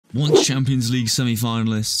Once Champions League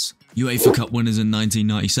semi-finalists, UEFA Cup winners in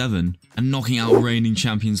 1997, and knocking out reigning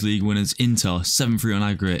Champions League winners Inter 7-3 on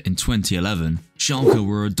aggregate in 2011, Schalke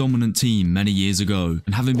were a dominant team many years ago,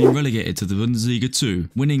 and having been relegated to the Bundesliga 2,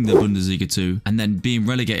 winning the Bundesliga 2, and then being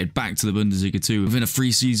relegated back to the Bundesliga 2 within a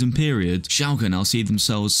 3-season period, Schalke now see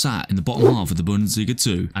themselves sat in the bottom half of the Bundesliga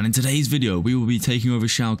 2, and in today's video we will be taking over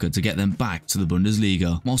Schalke to get them back to the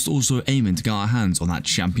Bundesliga, whilst also aiming to get our hands on that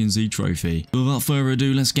Champions League trophy. But without further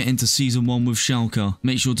ado, let's get into Season 1 with Schalke.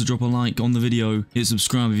 Make sure to drop a like on the video, hit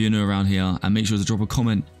subscribe if you're new around here, and make sure to drop a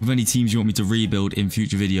comment with any teams you want me to rebuild in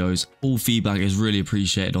future videos. All feedback is really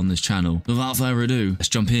appreciated on this channel. Without further ado, let's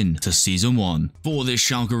jump in to Season 1. For this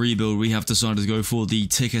Schalke rebuild, we have decided to go for the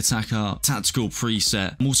tiki-taka tactical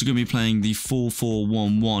preset. I'm also going to be playing the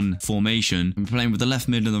 4-4-1-1 formation. I'm playing with the left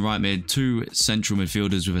mid and the right mid, two central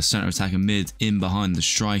midfielders with a centre attacker mid in behind the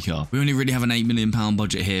striker. We only really have an £8 million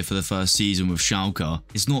budget here for the first season with Schalke.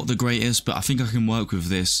 It's not the greatest, but I think I can work with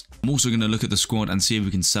this. I'm also going to look at the squad and see if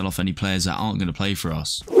we can sell off any players that aren't going to play for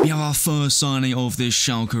us. We have our first signing of this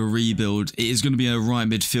Schalke rebuild. It is going to be a right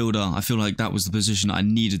midfielder. I feel like that was the position I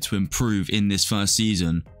needed to improve in this first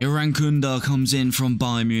season. Irankunda comes in from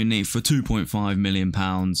Bayern Munich for £2.5 million.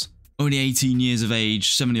 Only 18 years of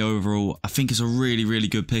age, 70 overall. I think it's a really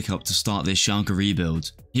good pickup to start this Schalke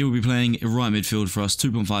rebuild. He will be playing right midfield for us,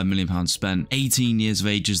 £2.5 million spent. 18 years of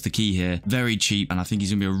age is the key here. Very cheap, and I think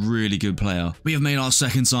he's going to be a really good player. We have made our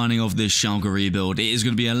second signing of this Schalke rebuild. It is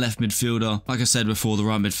going to be a left midfielder. Like I said before, the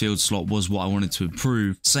right midfield slot was what I wanted to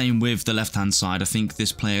improve. Same with the left-hand side. I think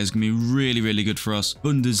this player is going to be really good for us.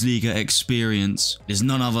 Bundesliga experience. It is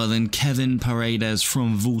none other than Kevin Paredes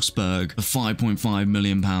from Wolfsburg for £5.5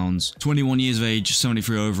 million. 21 years of age,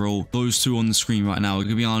 73 overall. Those two on the screen right now are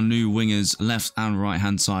going to be our new wingers, left and right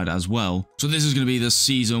hand side as well. So this is going to be the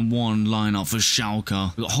Season 1 lineup for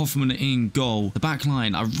Schalke. We've got Hoffmann in goal. The back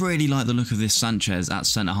line, I really like the look of this Sanchez at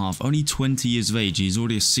centre half. Only 20 years of age, he's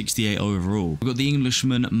already a 68 overall. We've got the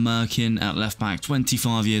Englishman Merkin at left back,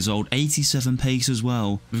 25 years old, 87 pace as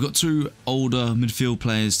well. We've got two older midfield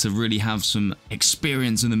players to really have some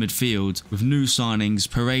experience in the midfield with new signings,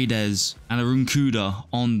 Paredes and Irankunda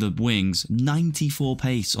on the wings, 94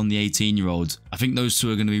 pace on the 18-year-old. I think those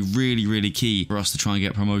two are going to be really key for us to try and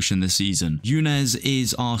get promotion this season. Younes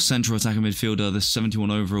is our central attacker midfielder, the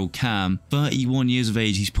 71 overall Cam, 31 years of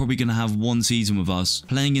age. He's probably going to have one season with us.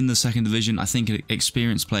 Playing in the second division, I think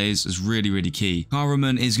experienced players is really key.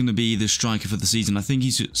 Karaman is going to be the striker for the season. I think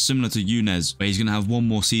he's similar to Younes, where he's going to have one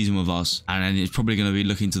more season with us, and then he's probably going to be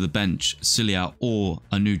looking to the bench, Cilia, or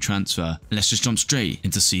a new transfer. Let's just jump straight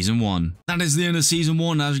into Season 1. That is the end of Season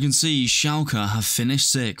 1. As you can see, Schalke have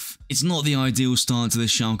finished 6th. It's not the ideal start to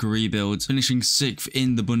this Schalke rebuild, finishing 6th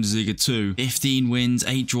in the Bundesliga 2. 15 wins,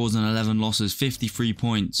 8 draws and 11 losses, 53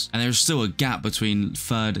 points. And there's still a gap between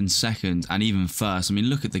 3rd and 2nd and even 1st. I mean,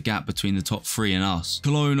 look at the gap between the top 3 and us.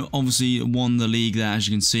 Cologne obviously won the league there, as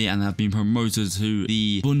you can see, and have been promoted to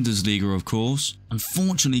the Bundesliga, of course.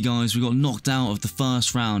 Unfortunately, guys, we got knocked out of the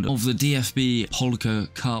first round of the DFB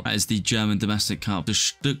SCHALKE Cup. That is the German domestic cup, the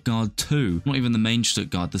Stuttgart 2. Not even the main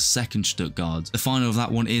Stuttgart, the second Stuttgart. The final of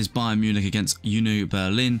that one is Bayern Munich against Union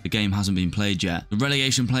Berlin. The game hasn't been played yet. The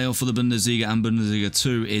relegation playoff for the Bundesliga and Bundesliga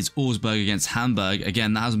 2 is Augsburg against Hamburg.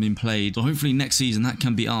 Again, that hasn't been played. So hopefully next season that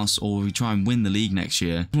can be us, or we try and win the league next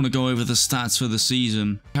year. I want to go over the stats for the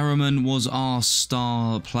season. Karaman was our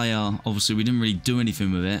star player. Obviously, we didn't really do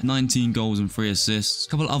anything with it. 19 goals and 3 assists. A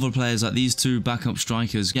couple of other players like these two backup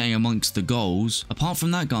strikers getting amongst the goals. Apart from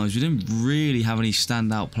that, guys, we didn't really have any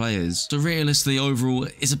standout players. So realistically, overall,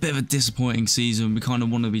 it's a bit of a disappointing season. We kind of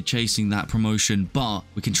want to be chasing that promotion, but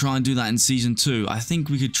we can try and do that in Season 2. I think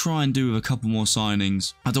we could try and do with a couple more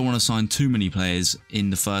signings. I don't want to sign too many players in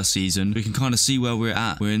the first season. We can kind of see where we're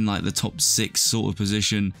at. We're in like the top 6 sort of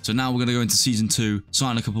position. So now we're going to go into Season 2,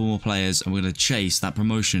 sign a couple more players, and we're going to chase that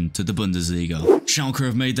promotion to the Bundesliga. Schalke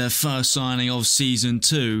have made their first signing of Season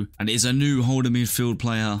 2, and it is a new holding midfield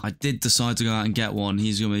player. I did decide to go out and get one.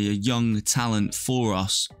 He's going to be a young talent for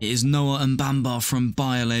us. It is Noah Mbamba from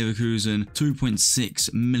Bayer Leverkusen.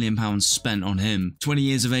 £2.6 million spent on him. 20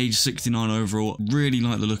 years of age, 69 overall. Really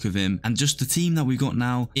like the look of him. And just the team that we've got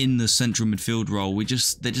now in the central midfield role,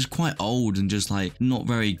 they're just quite old and just like not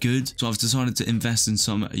very good. So I've decided to invest in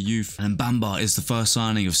some youth, and Mbamba is the first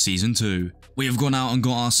signing of Season 2. We have gone out and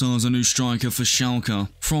got ourselves a new striker for Schalke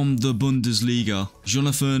from the Bundesliga.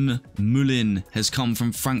 Jonathan Mullin has come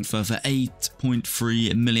from Frankfurt for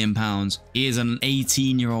 £8.3 million. He is an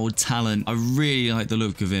 18-year-old talent. I really like the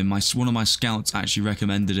look of him. One of my scouts actually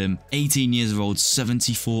recommended him. 18 years old,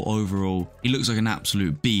 74 overall. He looks like an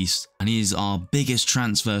absolute beast, and he is our biggest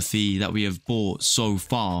transfer fee that we have bought so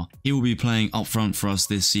far. He will be playing up front for us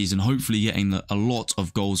this season, hopefully getting a lot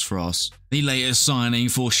of goals for us. The latest signing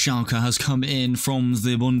for Schalke has come in from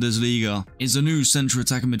the Bundesliga. It's a new centre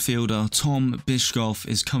attacking midfielder. Tom Bischoff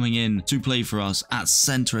is coming in to play for us at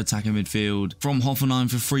centre attacking midfield from Hoffenheim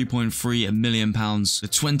for £3.3 million. The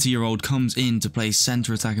 20-year-old comes in to play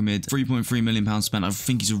centre attacking mid. £3.3 million spent. I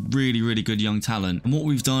think he's a really good young talent. And what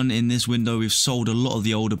we've done in this window, we've sold a lot of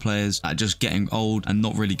the older players that are just getting old and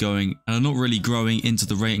not really growing into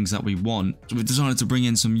the ratings that we want. So we've decided to bring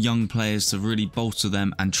in some young players to really bolster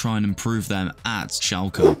them and try and improve them at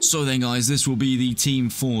Schalke. So then guys, this will be the team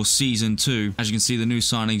for season 2. As you can see, the new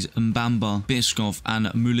signings Mbamba, Bischoff and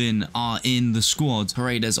Müllin are in the squad.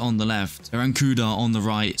 Paredes on the left, Rankuda on the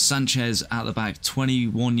right, Sanchez at the back,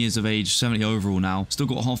 21 years of age, 70 overall now. Still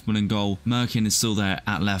got Hoffman in goal. Merkin is still there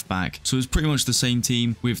at left back. So it's pretty much the same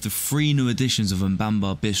team with the 3 new additions of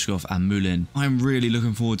Mbamba, Bischoff and Müllin. I'm really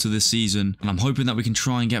looking forward to this season, and I'm hoping that we can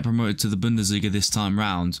try and get promoted to the Bundesliga this time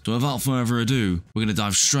round. So without further ado, we're going to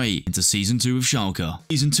dive straight into Season 2 of Schalke.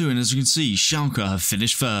 Season 2, and as you can see, Schalke have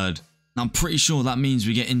finished 3rd. Now, I'm pretty sure that means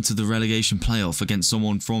we get into the relegation playoff against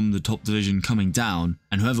someone from the top division coming down,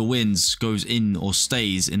 and whoever wins goes in or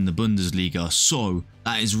stays in the Bundesliga. So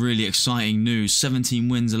that is really exciting news. 17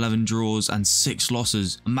 wins, 11 draws and 6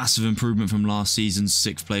 losses. A massive improvement from last season's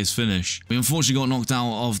 6th place finish. We unfortunately got knocked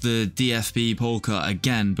out of the DFB Polka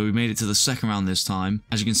again, but we made it to the second round this time.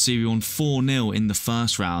 As you can see, we won 4-0 in the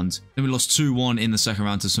first round. Then we lost 2-1 in the second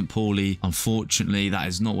round to St. Pauli. Unfortunately, that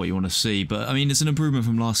is not what you want to see, but I mean, it's an improvement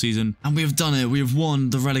from last season. And we have done it. We have won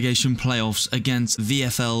the relegation playoffs against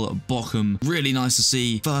VfL Bochum. Really nice to see.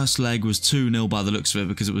 First leg was 2-0 by the looks of it,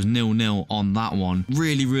 because it was 0-0 on that one.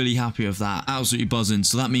 Really happy with that. Absolutely buzzing.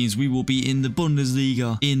 So that means we will be in the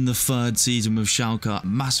Bundesliga in the 3rd season with Schalke.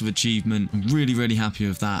 Massive achievement. I'm really happy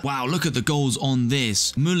with that. Wow, look at the goals on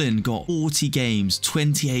this. Müllin got 40 games,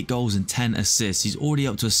 28 goals and 10 assists. He's already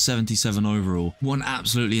up to a 77 overall. What an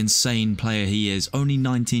absolutely insane player he is. Only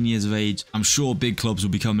 19 years of age. I'm sure big clubs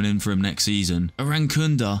will be coming in for him next season.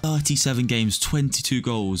 Rankunda, 37 games, 22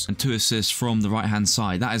 goals and 2 assists from the right-hand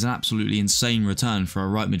side. That is an absolutely insane return for a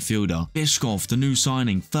right midfielder. Bischoff, the new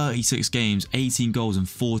signing, 36 games, 18 goals and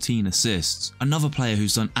 14 assists. Another player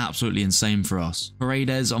who's done absolutely insane for us.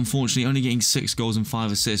 Paredes, unfortunately, only getting 6 goals and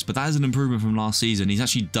 5 assists, but that is an improvement from last season. He's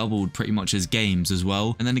actually doubled pretty much his games as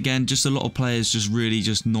well. And then again, just a lot of players just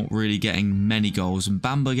not really getting many goals. And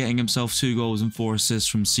Bamba getting himself 2 goals and 4 assists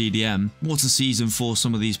from CDM. What a season for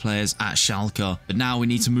some of these players at Schalke. But now we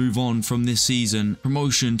need to move on from this season.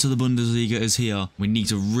 Promotion to the Bundesliga is here. We need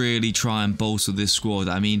to really try and bolster this squad.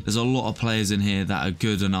 I mean, there's a lot of players in here that are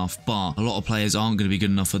good enough, but a lot of players aren't going to be good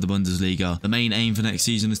enough for the Bundesliga. The main aim for next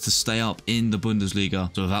season is to stay up in the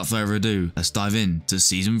Bundesliga. So without further ado, let's dive into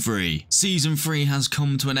Season 3. Season 3 has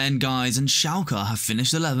come to an end, guys, and Schalke have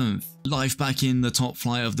finished 11th. Life back in the top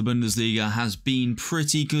flight of the Bundesliga has been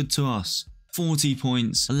pretty good to us. 40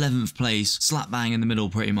 points, 11th place, slap bang in the middle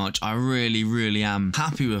pretty much. I really am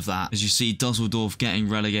happy with that. As you see, Dusseldorf getting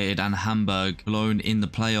relegated and Hamburg alone in the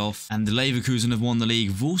playoff. And the Leverkusen have won the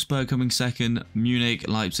league. Wolfsburg coming second, Munich,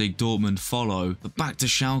 Leipzig, Dortmund follow. But back to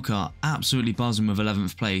Schalke, absolutely buzzing with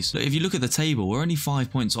 11th place. Look, if you look at the table, we're only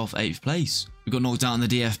 5 points off 8th place. We got knocked out in the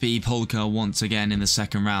DFB Polka once again in the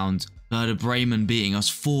second round. Werder Bremen beating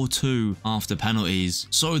us 4-2 after penalties.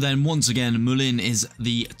 So then once again, Müllin is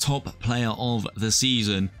the top player of the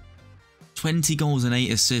season. 20 goals and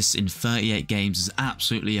 8 assists in 38 games is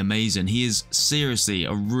absolutely amazing. He is seriously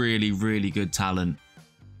a really good talent.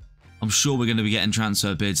 I'm sure we're going to be getting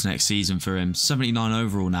transfer bids next season for him. 79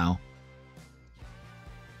 overall now.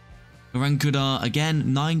 Rankuda,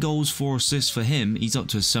 again, 9 goals, 4 assists for him. He's up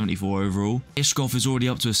to a 74 overall. Ishkov is already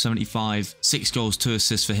up to a 75. 6 goals, 2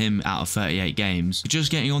 assists for him out of 38 games.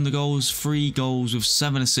 Just getting on the goals, 3 goals with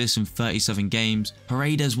 7 assists in 37 games.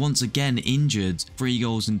 Paredes once again injured. 3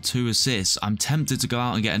 goals and 2 assists. I'm tempted to go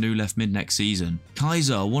out and get a new left mid next season.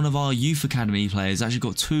 Kaiser, one of our youth academy players, actually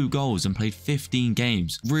got 2 goals and played 15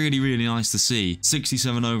 games. Really nice to see.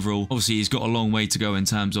 67 overall. Obviously, he's got a long way to go in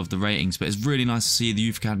terms of the ratings, but it's really nice to see the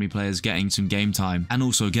youth academy players us getting some game time and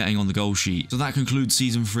also getting on the goal sheet. So that concludes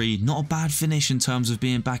Season 3. Not a bad finish in terms of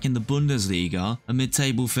being back in the Bundesliga. A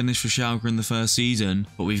mid-table finish for Schalke in the first season,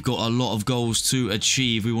 but we've got a lot of goals to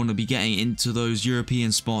achieve. We want to be getting into those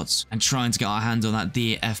European spots and trying to get our hands on that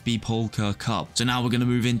DFB Polka Cup. So now we're going to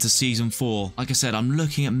move into Season 4. Like I said, I'm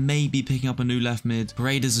looking at maybe picking up a new left mid.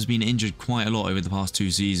 Paredes has been injured quite a lot over the past 2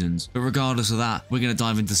 seasons. But regardless of that, we're going to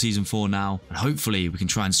dive into Season 4 now, and hopefully we can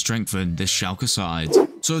try and strengthen this Schalke side.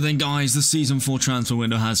 So then guys, the Season 4 transfer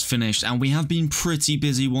window has finished and we have been pretty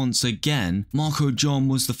busy once again. Marco John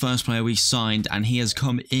was the first player we signed and he has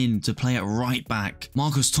come in to play at right back.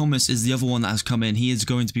 Marcus Thomas is the other one that has come in. He is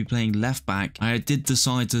going to be playing left back. I did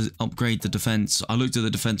decide to upgrade the defence. I looked at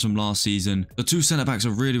the defence from last season. The 2 centre backs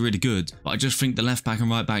are really, really good, but I just think the left back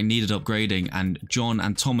and right back needed upgrading, and John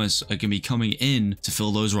and Thomas are going to be coming in to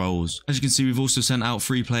fill those roles. As you can see, we've also sent out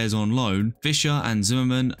 3 players on loan. Fischer and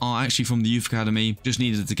Zimmerman are actually from the youth academy. Just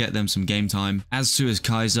needed to get them some game time. As to is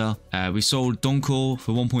Kaiser, we sold Donkor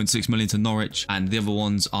for 1.6 million to Norwich, and the other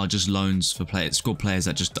ones are just loans for squad players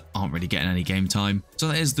that just aren't really getting any game time. So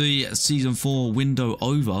that is the Season 4 window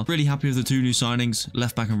over. Really happy with the 2 new signings.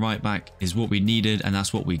 Left back and right back is what we needed, and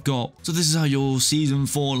that's what we got. So this is how your Season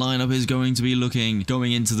 4 lineup is going to be looking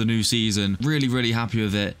going into the new season. Really, really happy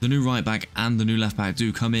with it. The new right back and the new left back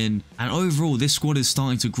do come in, and overall this squad is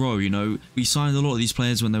starting to grow. You know, we signed a lot of these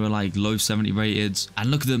players when they were like low 70 rated, and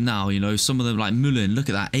look at them now. You know, some of them like Mullen, look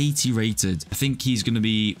at that, 80 rated. I think he's going to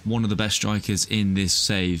be one of the best strikers in this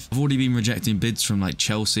save. I've already been rejecting bids from like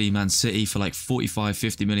Chelsea, Man City for like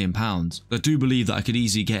 45-50 million pounds. I do believe that I could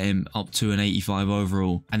easily get him up to an 85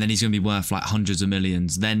 overall, and then he's going to be worth like hundreds of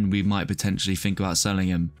millions. Then we might potentially think about selling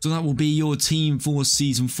him. So that will be your team for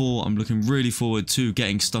Season 4. I'm looking really forward to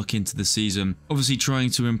getting stuck into the season. Obviously trying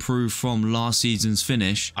to improve from last season's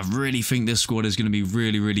finish. I really think this squad is going to be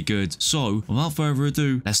really, really good. So without further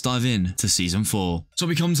ado, let's dive in to Season 4. So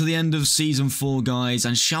we come to the end of Season 4, guys,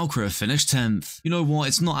 and Schalke have finished 10th. You know what?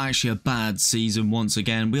 It's not actually a bad season once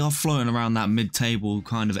again. We are floating around that mid-table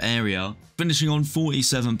kind of area, finishing on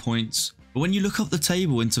 47 points. But when you look up the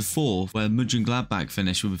table into 4th, where Mönchengladbach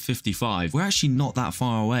finished with 55, we're actually not that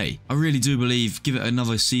far away. I really do believe, give it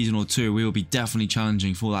another season or 2, we will be definitely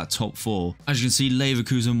challenging for that top 4. As you can see,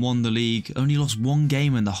 Leverkusen won the league, only lost 1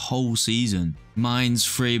 game in the whole season. Mainz,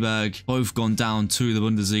 Freiburg, both gone down to the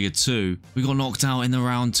Bundesliga 2. We got knocked out in the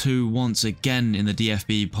round 2 once again in the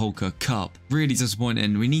DFB Polka Cup. Really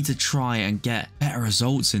disappointing. We need to try and get better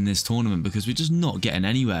results in this tournament because we're just not getting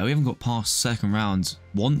anywhere. We haven't got past second round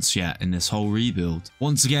once yet in this whole rebuild.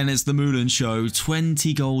 Once again, it's the Mullen show.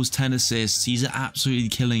 20 goals, 10 assists. He's absolutely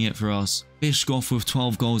killing it for us. Bischkoff with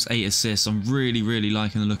 12 goals, 8 assists. I'm really, really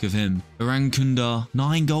liking the look of him. Barankunda,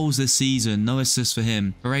 9 goals this season, no assists for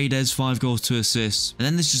him. Paredes, 5 goals, 2 assists. And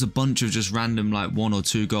then there's just a bunch of just random like 1 or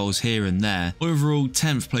 2 goals here and there. Overall,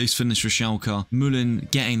 10th place finish for Schalke. Mullen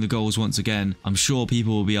getting the goals once again. I'm sure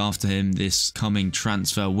people will be after him this coming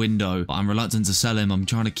transfer window, but I'm reluctant to sell him. I'm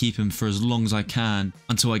trying to keep him for as long as I can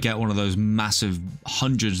until I get one of those massive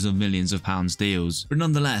hundreds of millions of pounds deals. But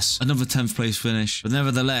nonetheless, another 10th place finish. But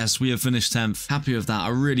nevertheless, we have finished 10th. Happy with that. I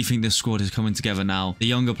really think this squad is coming together now. The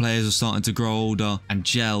younger players are starting to grow older and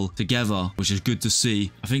gel together, which is good to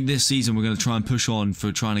see. I think this season we're going to try and push on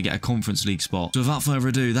for trying to get a Conference League spot. So without further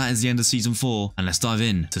ado, that is the end of Season 4, and let's dive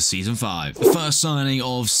in to Season 5. The first signing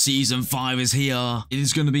of Season 5 is here. It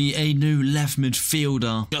is going to be a new left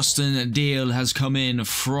midfielder. Justin Deal has come in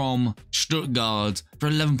from Stuttgart for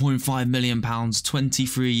 £11.5 million,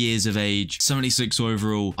 23 years of age, 76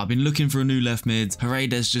 overall. I've been looking for a new left mid.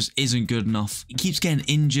 Paredes just isn't good enough. He keeps getting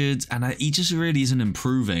injured and he just really isn't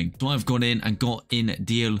improving. So I've gone in and got in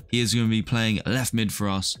Deal. He is going to be playing left mid for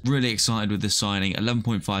us. Really excited with this signing.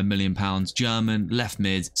 £11.5 million, German, left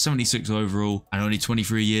mid, 76 overall and only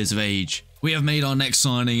 23 years of age. We have made our next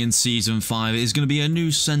signing in Season 5. It is going to be a new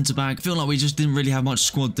centre-back. I feel like we just didn't really have much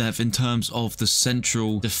squad depth in terms of the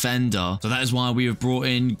central defender. So that is why we have brought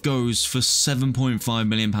in Goes for £7.5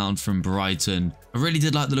 million from Brighton. I really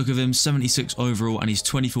did like the look of him, 76 overall, and he's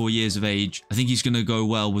 24 years of age. I think he's going to go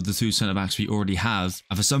well with the 2 centre-backs we already have.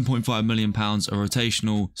 And for £7.5 million, a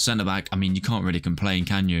rotational centre-back, I mean, you can't really complain,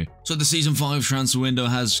 can you? So the Season 5 transfer window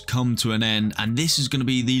has come to an end, and this is going to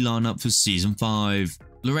be the lineup for Season 5.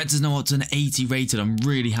 Loretz is now up to an 80 rated. I'm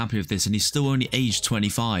really happy with this, and he's still only aged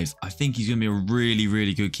 25. I think he's going to be a really,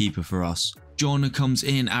 really good keeper for us. John comes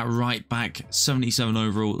in at right back, 77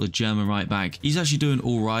 overall, the German right back. He's actually doing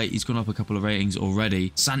all right. He's gone up a couple of ratings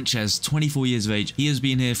already. Sanchez, 24 years of age. He has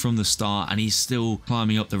been here from the start and he's still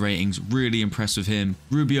climbing up the ratings. Really impressed with him.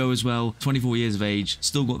 Rubio as well, 24 years of age.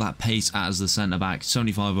 Still got that pace as the centre back,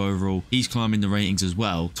 75 overall. He's climbing the ratings as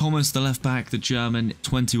well. Thomas, the left back, the German,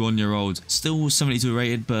 21-year-old. Still 72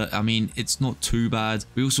 rated, but I mean, it's not too bad.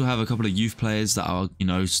 We also have a couple of youth players that are, you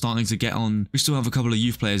know, starting to get on. We still have a couple of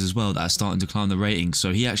youth players as well that are starting to climb the ratings.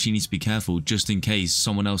 So he actually needs to be careful just in case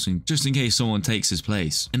someone takes his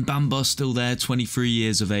place. And Bamba still there, 23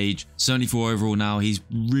 years of age, 74 overall now. He's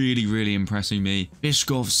really impressing me.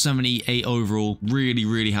 Bishkov, 78 overall.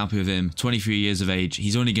 Really happy with him. 23 years of age.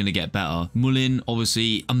 He's only going to get better. Mullin,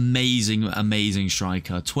 obviously, amazing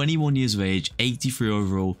striker. 21 years of age, 83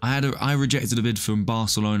 overall. I rejected a bid from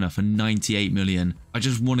Barcelona for 98 million. I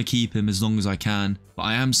just want to keep him as long as I can. But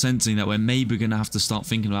I am sensing that we're maybe going to have to start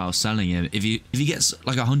thinking about selling him. If he gets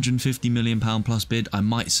like a £150 million plus bid, I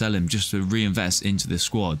might sell him just to reinvest into this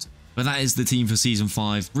squad. But that is the team for Season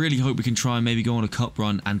 5. Really hope we can try and maybe go on a cup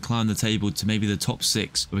run and climb the table to maybe the top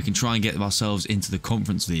 6, where we can try and get ourselves into the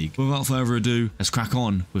Conference League. But without further ado, let's crack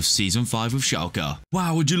on with Season 5 of Schalke.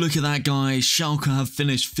 Wow, would you look at that, guys? Schalke have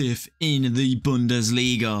finished 5th in the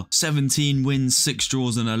Bundesliga. 17 wins, 6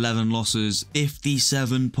 draws and 11 losses,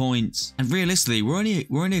 57 points. And realistically, we're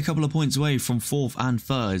only a couple of points away from 4th and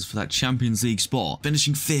 3rd for that Champions League spot.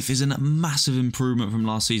 Finishing 5th is a massive improvement from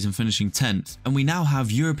last season, finishing 10th. And we now have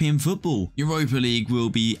European football. Europa League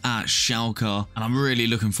will be at Schalke, and I'm really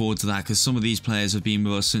looking forward to that because some of these players have been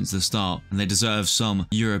with us since the start and they deserve some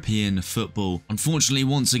European football. Unfortunately,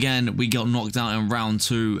 once again, we got knocked out in round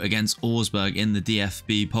 2 against Augsburg in the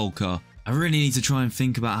DFB Polka. I really need to try and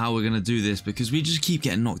think about how we're going to do this because we just keep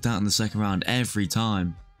getting knocked out in the second round every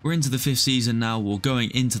time. We're into the 5th season now, we're going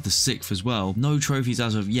into the 6th as well. No trophies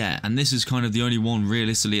as of yet, and this is kind of the only one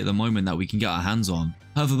realistically at the moment that we can get our hands on.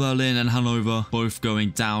 Hertha Berlin and Hanover both going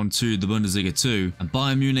down to the Bundesliga 2, and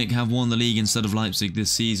Bayern Munich have won the league instead of Leipzig this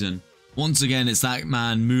season. Once again, it's that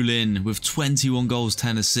man Mullin with 21 goals,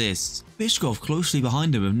 10 assists. Bishkov closely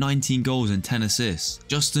behind him with 19 goals and 10 assists.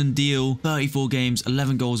 Justin Deal, 34 games,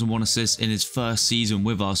 11 goals and 1 assist in his first season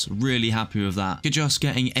with us. Really happy with that. Just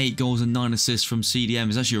getting 8 goals and 9 assists from CDM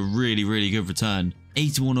is actually a really good return.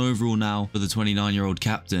 81 overall now for the 29-year-old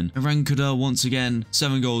captain. Renkuda, once again,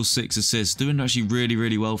 7 goals, 6 assists, doing actually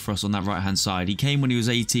really well for us on that right-hand side. He came when he was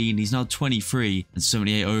 18, he's now 23 and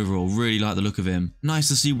 78 overall. Really like the look of him. Nice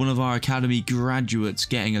to see one of our academy graduates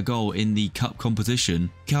getting a goal in the cup competition.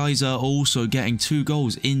 Kaiser also getting 2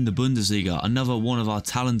 goals in the Bundesliga, another one of our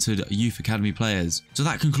talented youth academy players. So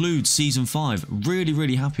that concludes Season 5.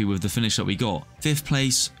 Really happy with the finish that we got. 5th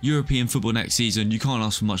place, European football next season. You can't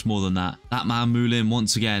ask for much more than that. That man Mullin,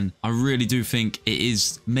 once again, I really do think it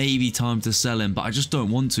is maybe time to sell him, but I just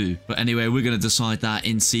don't want to. But anyway, we're going to decide that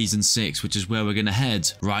in Season 6, which is where we're going to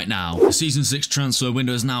head right now. The Season 6 transfer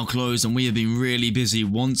window is now closed and we have been really busy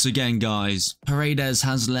once again, guys. Paredes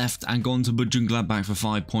has left and gone to Mönchengladbach for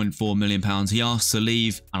 £5.4 million. He asked to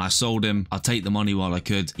leave and I sold him. I'll take the money while I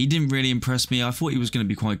could. He didn't really impress me. I thought he was going to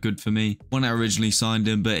be quite good for me when I originally signed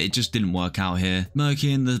him, but it just didn't work out here.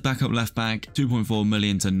 Merkin, the backup left back, 2.4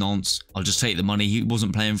 million to Nantes. I'll just take the money. He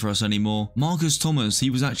wasn't playing for us anymore. Marcus Thomas, he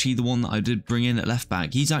was actually the one that I did bring in at left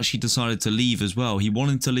back. He's actually decided to leave as well. He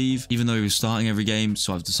wanted to leave even though he was starting every game,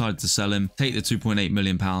 so I've decided to sell him. Take the £2.8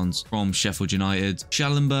 million from Sheffield United.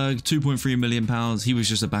 Schallenberg, £2.3 million. He was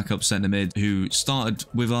just a backup centre mid who started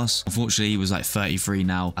with us. Unfortunately, he was like 33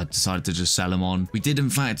 now. I decided to just sell him on. We did in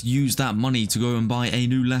fact use that money to go and buy a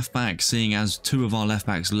new left back, seeing as 2 of our left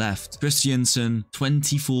backs left. Christiansen,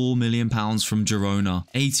 £24 million from Girona.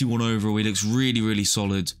 81 overall. He looks really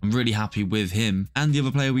solid. I'm really happy with him. And the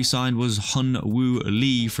other player we signed was Hun Woo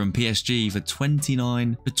Lee from PSG for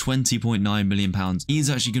 £20.9 million. He's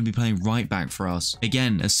actually going to be playing right back for us.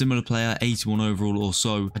 Again, a similar player, 81 overall or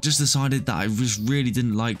so. I just decided that I just really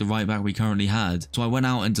didn't like the right back we currently had. So I went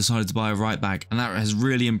out and decided to buy a right back, and that has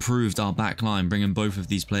really improved our back line, bringing both of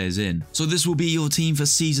these players in. So this will be your team for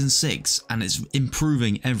Season 6, and it's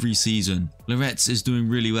improving every season. Loretz is doing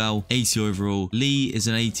really well, 80 overall. Lee is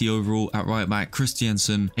an 80 overall at right back.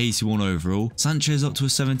 Christiansen, 81 overall. Sanchez up to a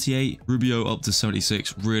 78. Rubio up to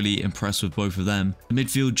 76. Really impressed with both of them. The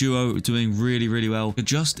midfield duo doing really well.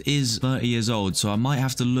 Just is 30 years old, so I might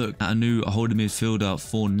have to look at a new holding midfielder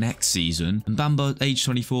for next season. And Bamba, age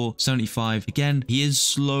 24, 75. Again, he is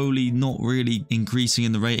slowly not really increasing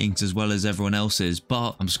in the ratings as well as everyone else is,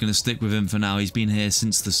 but I'm just going to stick with him for now. He's been here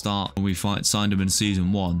since the start when we signed him in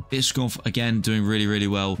Season 1. Bishkov, again, again, doing really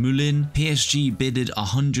well. Moulin, PSG bidded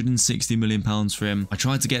 £160 million for him. I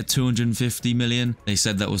tried to get 250 million. They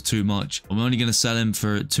said that was too much. I'm only going to sell him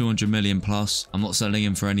for 200 million plus. I'm not selling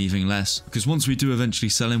him for anything less, because once we do eventually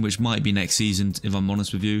sell him, which might be next season, if I'm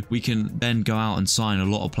honest with you, we can then go out and sign a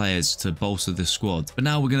lot of players to bolster this squad. But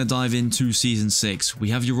now we're going to dive into season 6. We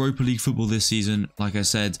have Europa League football this season, like I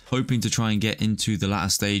said, hoping to try and get into the latter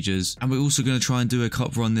stages. And we're also going to try and do a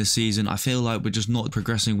cup run this season. I feel like we're just not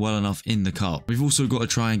progressing well enough in the cup. We've also got to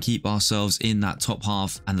try and keep ourselves in that top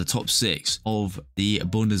half and the top 6 of the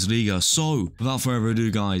Bundesliga. So without further ado,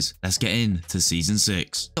 guys, let's get into season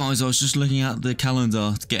 6. Guys, I was just looking at the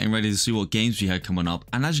calendar, getting ready to see what games we had coming up.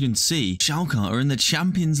 And as you can see, Schalke are in the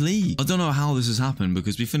Champions League. I don't know how this has happened,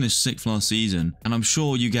 because we finished 6th last season. And I'm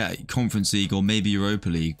sure you get Conference League or maybe Europa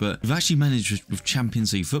League, but we've actually managed with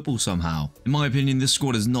Champions League football somehow. In my opinion, this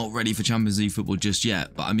squad is not ready for Champions League football just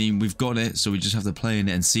yet. But I mean, we've got it, so we just have to play in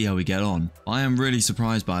it and see how we get on. I am really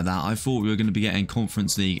surprised by that. I thought we were going to be getting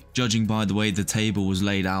Conference League, judging by the way the table was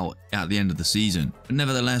laid out at the end of the season. But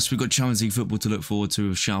nevertheless, we've got Champions League football to look forward to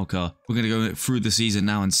with Schalke. We're going to go through the season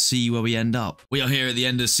now and see where we end up. We are here at the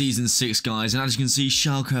end of season 6, guys, and as you can see,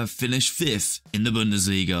 Schalke have finished 5th in the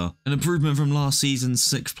Bundesliga. An improvement from last season's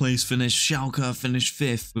 6th place finish. Schalke finished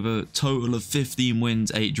 5th with a total of 15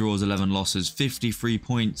 wins, 8 draws, 11 losses, 53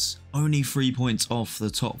 points. Only 3 points off the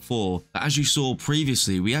top 4. But as you saw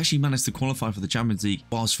previously, we actually managed to qualify for the Champions League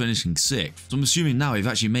whilst finishing 6th. So I'm assuming now we've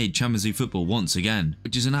actually made Champions League football once again,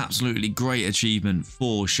 which is an absolutely great achievement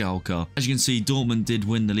for Schalke. As you can see, Dortmund did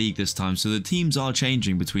win the league this time, so the teams are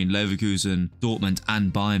changing between Leverkusen, Dortmund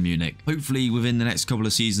and Bayern Munich. Hopefully within the next couple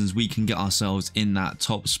of seasons we can get ourselves in that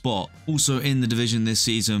top spot. Also in the division this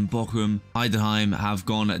season, Bochum, Heidenheim have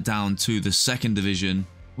gone down to the 2nd division.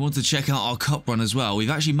 We want to check out our cup run as well. We've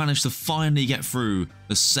actually managed to finally get through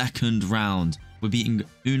the 2nd round. We're beating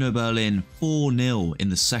Union Berlin 4-0 in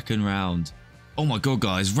the 2nd round. Oh my god,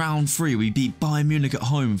 guys, round 3 we beat Bayern Munich at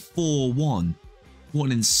home 4-1. What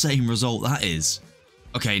an insane result that is.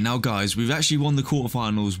 Okay, now guys, we've actually won the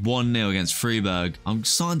quarterfinals 1-0 against Freiburg. I'm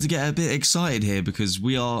starting to get a bit excited here because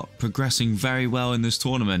we are progressing very well in this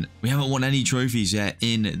tournament. We haven't won any trophies yet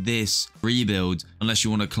in this rebuild, unless you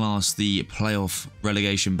want to class the playoff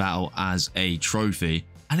relegation battle as a trophy.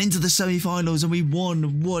 And into the semi-finals, and we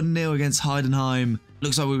won 1-0 against Heidenheim.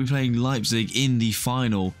 Looks like we'll be playing Leipzig in the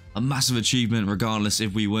final. A massive achievement regardless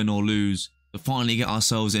if we win or lose. To finally get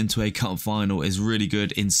ourselves into a cup final is really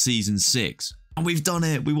good in season 6. And we've done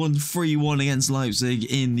it. We won 3-1 against Leipzig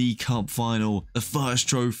in the cup final. The first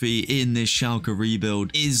trophy in this Schalke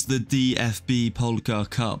rebuild is the DFB Polka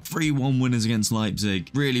Cup. 3-1 winners against Leipzig.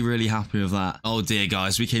 Really happy with that. Oh dear,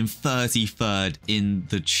 guys, we came 33rd in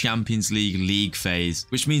the Champions League phase,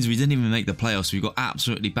 which means we didn't even make the playoffs. We got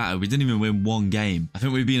absolutely battered. We didn't even win one game. I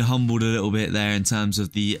think we've been humbled a little bit there in terms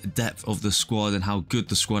of the depth of the squad and how good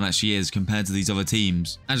the squad actually is compared to these other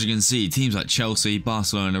teams. As you can see, teams like Chelsea,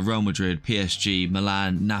 Barcelona, Real Madrid, PSG,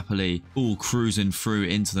 Milan, Napoli, all cruising through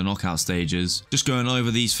into the knockout stages. Just going over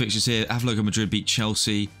these fixtures here, Atletico Madrid beat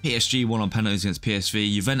Chelsea, PSG won on penalties against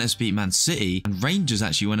PSV, Juventus beat Man City, and Rangers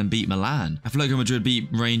actually went and beat Milan. Atletico Madrid beat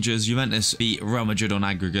Rangers, Juventus beat Real Madrid on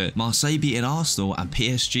aggregate, Marseille beating Arsenal, and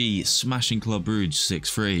PSG smashing Club Brugge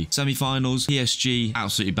 6-3. Semi-finals, PSG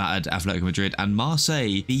absolutely battered Atletico Madrid, and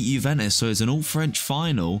Marseille beat Juventus, so it's an all-French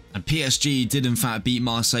final, and PSG did in fact beat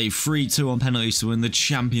Marseille 3-2 on penalties to win the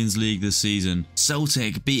Champions League this season.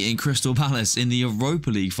 Celtic beating Crystal Palace in the Europa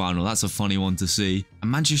League final. That's a funny one to see.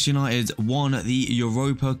 And Manchester United won the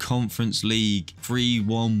Europa Conference League.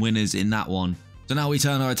 3-1 winners in that one. So now we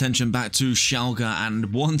turn our attention back to Schalke,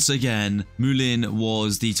 and once again, Moulin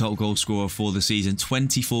was the top goal scorer for the season.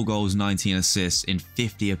 24 goals, 19 assists in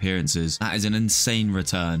 50 appearances. That is an insane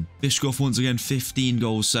return. Bischoff once again, 15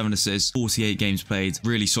 goals, 7 assists, 48 games played.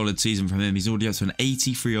 Really solid season from him. He's already up to an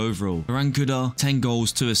 83 overall. Rankuda, 10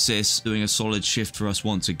 goals, 2 assists, doing a solid shift for us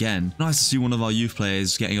once again. Nice to see one of our youth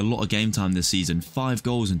players getting a lot of game time this season. 5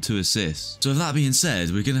 goals and 2 assists. So with that being said,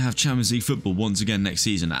 we're going to have Champions League football once again next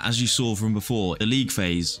season. As you saw from before, in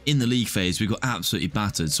the league phase, we got absolutely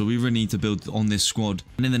battered, so we really need to build on this squad.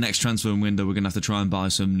 And in the next transfer window, we're gonna have to try and buy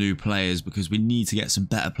some new players because we need to get some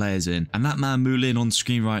better players in. And that man Moulin on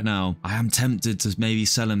screen right now, I am tempted to maybe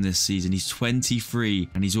sell him this season. He's 23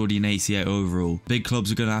 and he's already an 88 overall. Big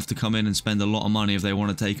clubs are gonna have to come in and spend a lot of money if they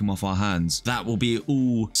want to take him off our hands. That will be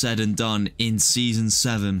all said and done in season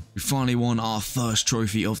 7. We finally won our first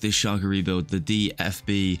trophy of this Schalke rebuild, the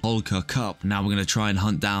DFB Polka Cup. Now we're gonna try and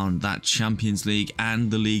hunt down that Champions Champions League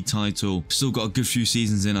and the league title. Still got a good few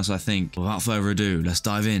seasons in us, I think. Without further ado, let's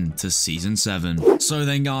dive into Season 7. So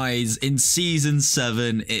then guys, in Season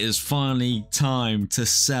 7, it is finally time to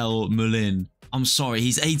sell Mullin. I'm sorry,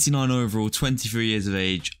 he's 89 overall, 23 years of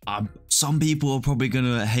age. Some people are probably going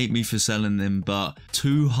to hate me for selling him, but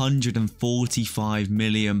 £245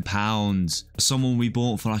 million. Someone we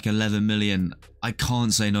bought for like 11 million. I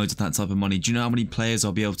can't say no to that type of money. Do you know how many players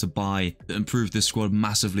I'll be able to buy that improve this squad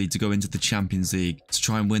massively to go into the Champions League, to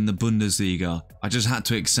try and win the Bundesliga? I just had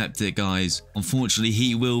to accept it, guys. Unfortunately,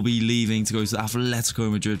 he will be leaving to go to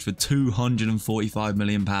Atletico Madrid for £245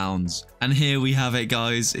 million. And here we have it,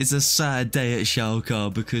 guys. It's a sad day at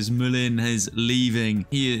Schalke because Mullin is leaving.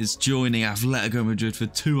 He is joining Atletico Madrid for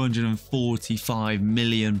 £245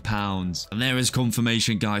 million. And there is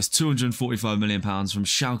confirmation, guys. £245 million from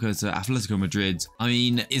Schalke to Atletico Madrid. I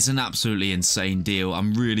mean, it's an absolutely insane deal.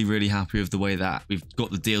 I'm really happy with the way that we've got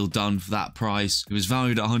the deal done for that price. It was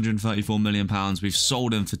valued at £134 million. We've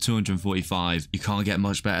sold him for 245. You can't get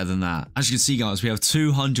much better than that. As you can see, guys, we have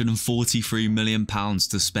 £243 million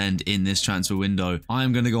to spend in this transfer window.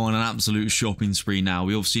 I'm going to go on an absolute shopping spree now.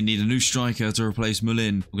 We obviously need a new striker to replace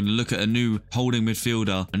Mullin. We're going to look at a new holding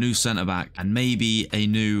midfielder, a new centre-back, and maybe a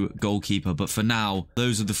new goalkeeper. But for now,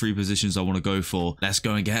 those are the three positions I want to go for. Let's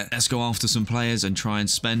go after some players and try and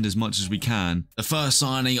spend as much as we can. The first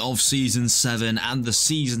signing of Season 7 and the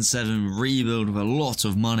Season 7 rebuild with a lot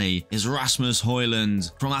of money is Rasmus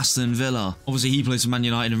Højlund from Aston Villa. Obviously, he plays for Man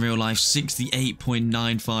United in real life.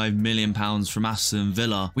 £68.95 million from Aston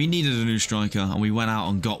Villa. We needed a new striker and we went out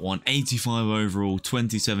and got one. 85 overall,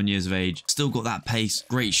 27 years of age. Still got that pace,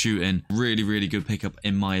 great shooting. Really good pickup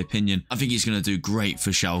in my opinion. I think he's going to do great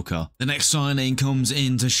for Schalke. The next signing comes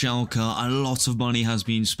into Schalke. A lot of money has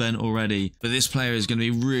been spent already, but this player is going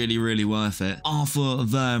to be really worth it. Arthur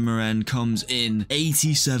Vermaelen comes in.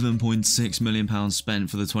 £87.6 million spent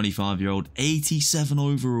for the 25-year-old. 87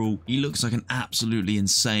 overall. He looks like an absolutely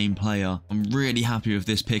insane player. I'm really happy with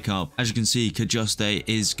this pickup. As you can see, Kajuste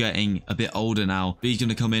is getting a bit older now, but he's going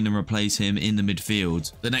to come in and replace him in the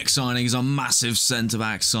midfield. The next signing is a massive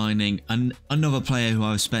centre-back signing, and another player who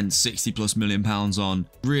I've spent £60+ million on.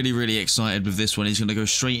 Really excited with this one. He's going to go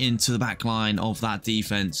straight into the back line of that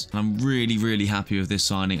defense. I'm really happy with this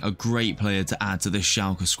signing. A great player to add to this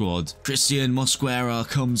Schalke squad. Christian Mosquera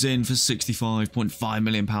comes in for £65.5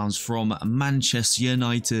 million from Manchester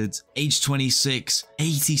United. Age 26,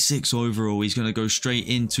 86 overall. He's going to go straight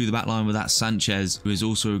into the back line with that Sanchez, who is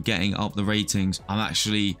also getting up the ratings. I'm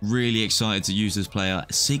actually really excited to use this player.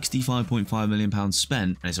 £65.5 million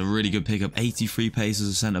spent, and it's a really good pickup. 83 pace as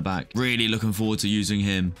a centre-back. Really looking forward to using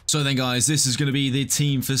him. So then, guys, this is going to be the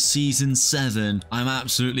team for Season 7. I'm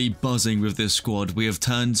absolutely buzzing with this squad. We have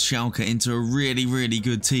turned Schalke into a really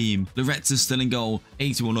good team. Loretz is still in goal,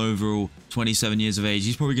 81 overall, 27 years of age.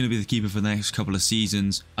 He's probably going to be the keeper for the next couple of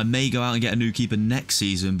seasons. I may go out and get a new keeper next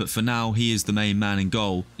season, but for now, he is the main man in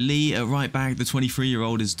goal. Lee at right back, the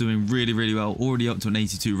 23-year-old, is doing really well, already up to an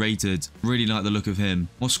 82 rated. Really like the look of him.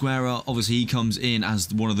 Mosquera, obviously, he comes in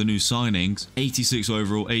as one of the new signings. 86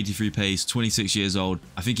 overall, 83 pace, 26 years old.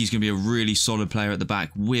 I think he's going to be a really solid player at the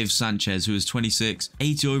back with Sanchez, who is 26,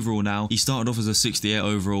 80 overall now. He started off as a 68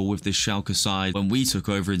 overall with this Schalke side when we took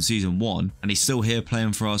over in Season 1, and he's still here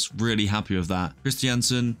playing for us. Really happy with that.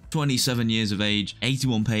 Christiansen, 27 years of age,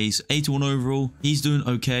 81 pace, 81 overall. He's doing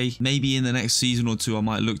okay. Maybe in the next season or two, I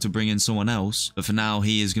might look to bring in someone else, but for now,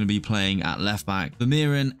 he is going to be playing at left back.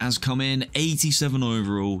 Vermaelen has come in, 87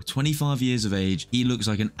 overall, 25 years of age. He looks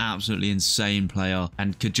like an absolutely insane player,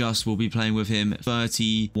 and Kajust will be playing with him.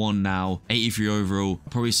 31 now, 83 overall.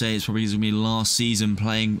 I'd probably say it's probably going to be last season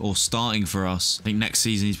playing or starting for us. I think next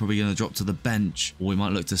season he's probably going to drop to the bench, or we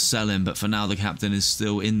might look to sell him, but for now the captain is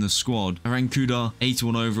still in the squad. Arankuda,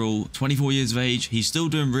 81 overall, 24 years of age. He's still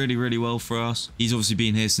doing really well for us. He's obviously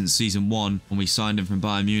been here since Season 1 when we signed him from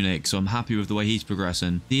Bayern Munich, so I'm happy with the way he's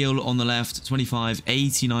progressing. Deal on the left, 25,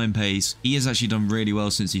 89 pace. He has actually done really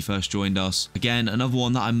well since he first joined us. Again, another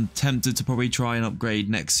one that I'm tempted to probably try and upgrade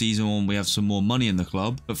next season when we have some more money in the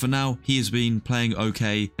club, but for now he has been playing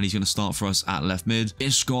okay, and he's going to start for us at left mid.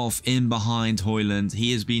 Iskov in behind Højlund.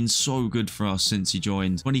 He has been so good for us since he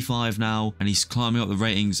joined. 25 now, and he's climbing up the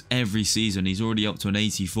ratings every season. He's already up to an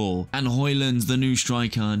 84. And Højlund, the new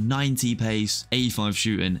striker, 90 pace, 85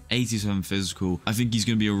 shooting, 87 physical. I think he's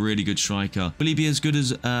going to be a really good striker. Will he be as good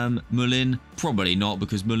as Mullin? Probably not,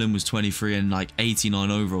 because Mullin was 23 and like 89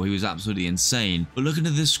 overall. He was absolutely insane. But looking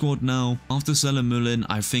at this squad now, after selling Mullin,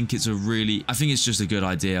 I think it's just a good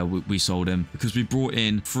idea we sold him, because we brought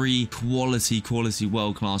in 3 quality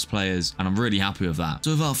world-class players, and I'm really happy with that.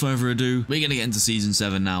 So without further ado, we're going to get into Season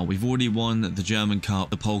 7 now. We've already won the German Cup,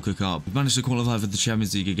 the Polka Cup. Cup. We've managed to qualify for the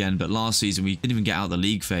Champions League again, but last season we didn't even get out of the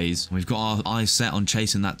league phase. We've got our eyes set on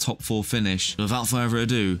chasing that top 4 finish. So without further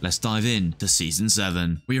ado, let's dive in to Season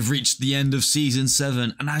 7. We have reached the end of Season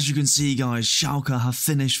 7, and as you can see guys, Schalke have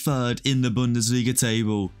finished 3rd in the Bundesliga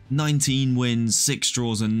table. 19 wins, 6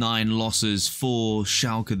 draws and 9 losses for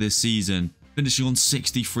Schalke this season, finishing on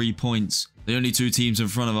 63 points. The only 2 teams in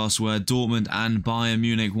front of us were Dortmund and Bayern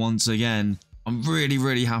Munich once again. I'm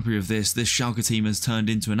really happy with this. This Schalke team has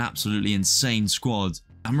turned into an absolutely insane squad.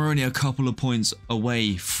 And we're only a couple of points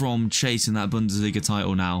away from chasing that Bundesliga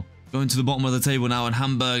title now. Going to the bottom of the table now, and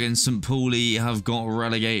Hamburg and St. Pauli have got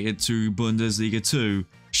relegated to Bundesliga 2.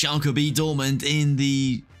 Schalke beat Dortmund in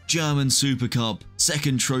the German Super Cup,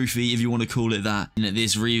 2nd trophy if you want to call it that, in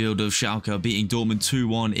this rebuild of Schalke, beating Dortmund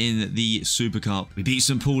 2-1 in the Super Cup. We beat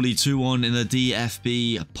St. Pauli 2-1 in the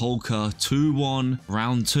DFB Polka 2-1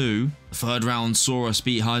 round 2. The 3rd round saw us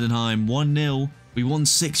beat Heidenheim 1-0. We won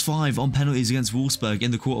 6-5 on penalties against Wolfsburg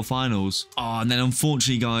in the quarterfinals. And then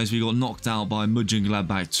unfortunately guys, we got knocked out by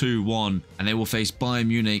Mönchengladbach 2-1, and they will face Bayern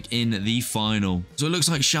Munich in the final. So it looks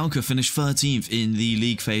like Schalke finished 13th in the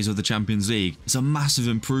league phase of the Champions League. It's a massive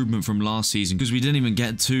improvement from last season because we didn't even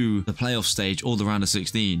get to the playoff stage or the round of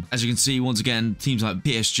 16. As you can see, once again, teams like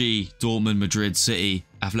PSG, Dortmund, Madrid, City,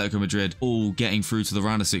 Atletico Madrid all getting through to the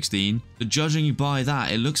round of 16. So judging by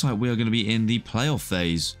that, it looks like we are going to be in the playoff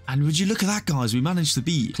phase. And would you look at that guys, we managed to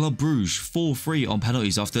beat Club Brugge 4-3 on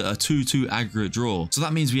penalties after a 2-2 aggregate draw. So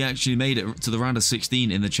that means we actually made it to the round of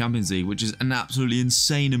 16 in the Champions League, which is an absolutely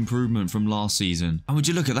insane improvement from last season. And would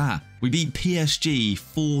you look at that, we beat PSG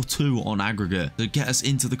 4-2 on aggregate to get us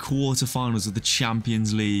into the quarterfinals of the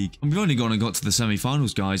Champions League. And we've only gone and got to the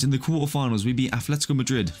semi-finals, guys. In the quarterfinals, we beat Atletico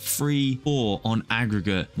Madrid 3-4 on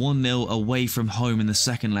aggregate, 1-0 away from home in the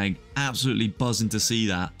 2nd leg. Absolutely buzzing to see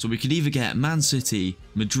that. So we could either get Man City,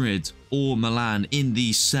 Madrid, or Milan in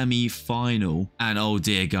the semi-final. And oh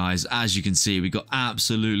dear guys, as you can see, we got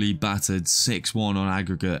absolutely battered 6-1 on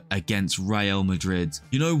aggregate against Real Madrid.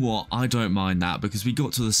 You know what, I don't mind that because we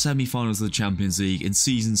got to the semi-finals of the Champions League in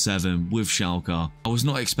Season 7 with Schalke. I was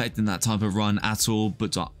not expecting that type of run at all,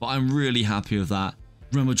 but I'm really happy with that.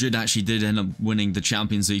 Real Madrid actually did end up winning the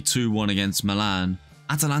Champions League 2-1 against Milan.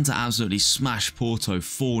 Atalanta absolutely smashed Porto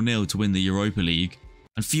 4-0 to win the Europa League.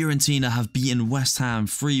 And Fiorentina have beaten West Ham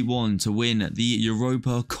 3-1 to win the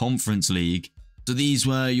Europa Conference League. So these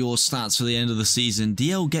were your stats for the end of the season.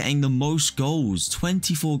 DL getting the most goals,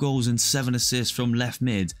 24 goals and 7 assists from left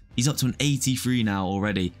mid. He's up to an 83 now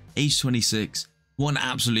already, age 26. One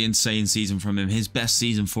absolutely insane season from him, his best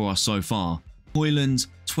season for us so far. Højlund,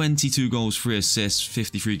 22 goals, 3 assists,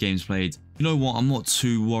 53 games played. You know what, I'm not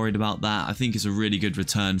too worried about that. I think it's a really good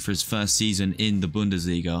return for his first season in the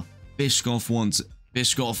Bundesliga. Bischoff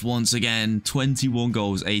once again, 21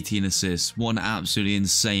 goals, 18 assists. One absolutely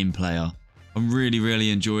insane player. I'm really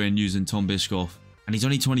enjoying using Tom Bischoff. And he's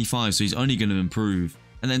only 25, so he's only going to improve.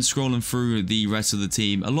 And then scrolling through the rest of the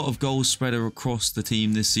team, a lot of goals spread across the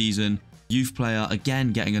team this season. Youth player,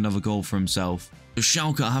 again, getting another goal for himself. So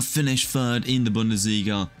Schalke have finished 3rd in the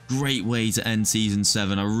Bundesliga. Great way to end Season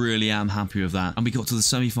 7. I really am happy with that. And we got to the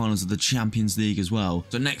semi-finals of the Champions League as well.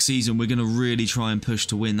 So next season, we're going to really try and push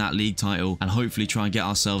to win that league title and hopefully try and get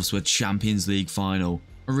ourselves to a Champions League final.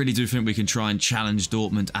 I really do think we can try and challenge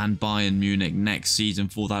Dortmund and Bayern Munich next season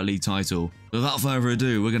for that league title. Without further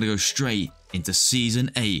ado, we're going to go straight into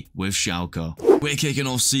Season 8 with Schalke. We're kicking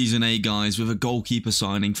off Season 8, guys, with a goalkeeper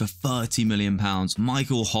signing for £30 million.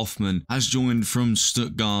 Michael Hoffman has joined from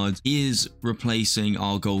Stuttgart. He is replacing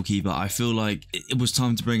our goalkeeper. I feel like it was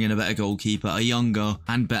time to bring in a better goalkeeper, a younger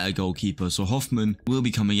and better goalkeeper. So Hoffman will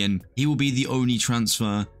be coming in. He will be the only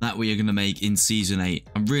transfer that we are going to make in Season 8.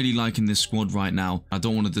 I'm really liking this squad right now. I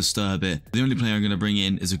don't want to disturb it. The only player I'm going to bring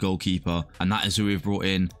in is a goalkeeper, and that is who we've brought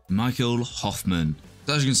in, Michael Hoffman.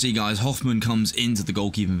 So as you can see, guys, Hoffman comes into the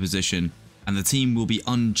goalkeeping position and the team will be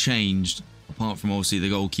unchanged apart from obviously the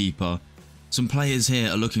goalkeeper. Some players here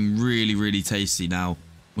are looking really tasty now.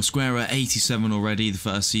 Mosquera 87 already, the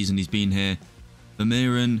first season he's been here.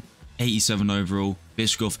 Vermeeren 87 overall,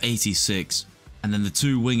 Bischoff 86. And then the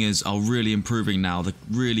 2 wingers are really improving now. They're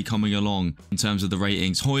really coming along in terms of the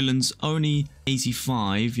ratings. Højlund's only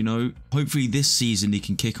 85, you know. Hopefully this season he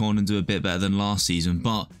can kick on and do a bit better than last season.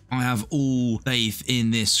 But I have all faith in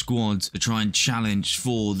this squad to try and challenge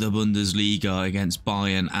for the Bundesliga against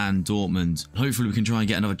Bayern and Dortmund. Hopefully we can try and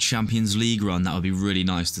get another Champions League run. That would be really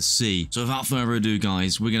nice to see. So without further ado,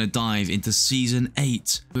 guys, we're going to dive into Season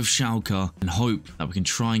 8 with Schalke and hope that we can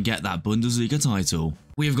try and get that Bundesliga title.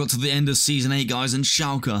 We have got to the end of Season 8, guys, and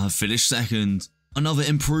Schalke have finished 2nd. Another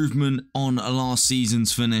improvement on last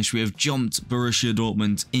season's finish. We have jumped Borussia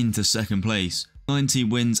Dortmund into 2nd place. 90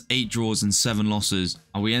 wins, 8 draws and 7 losses,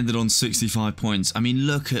 and we ended on 65 points. I mean,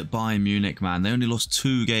 look at Bayern Munich, man. They only lost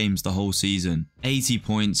 2 games the whole season. 80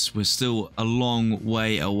 points. We're still a long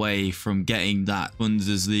way away from getting that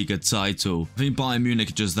Bundesliga title. I think Bayern Munich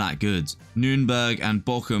are just that good. Nürnberg and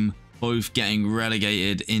Bochum both getting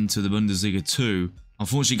relegated into the Bundesliga 2.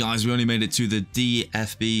 Unfortunately, guys, we only made it to the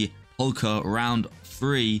DFB Pokal round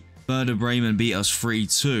 3. Werder Bremen beat us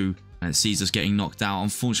 3-2. And it sees us getting knocked out.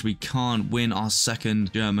 Unfortunately, we can't win our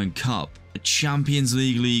second German Cup. The Champions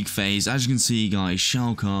League phase, as you can see, guys,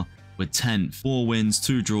 Schalke with 10th, 4 wins,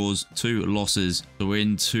 2 draws, 2 losses. So we're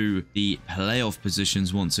into the playoff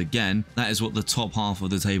positions once again. That is what the top half of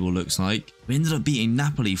the table looks like. We ended up beating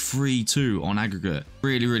Napoli 3-2 on aggregate.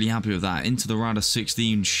 Really happy with that. Into the round of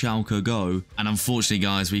 16, Schalke go. And unfortunately,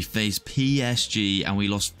 guys, we faced PSG and we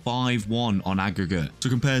lost 5-1 on aggregate. So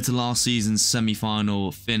compared to last season's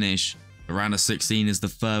semi-final finish, the round of 16 is the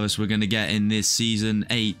furthest we're going to get in this season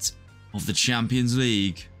 8 of the Champions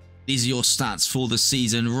League. These are your stats for the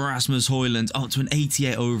season. Rasmus Højlund up to an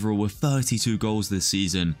 88 overall with 32 goals this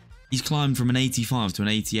season. He's climbed from an 85 to an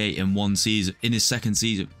 88 in one season, in his second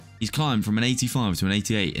season. He's climbed from an 85 to an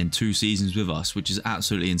 88 in 2 seasons with us, which is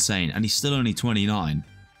absolutely insane. And he's still only 29.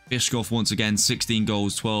 Bischoff once again, 16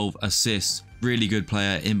 goals, 12 assists. Really good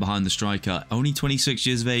player in behind the striker. Only 26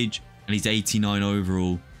 years of age and he's 89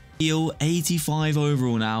 overall. He'll 85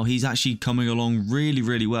 overall now. He's actually coming along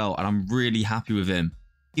really well and I'm really happy with him.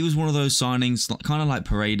 He was one of those signings, kind of like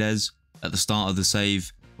Paredes at the start of the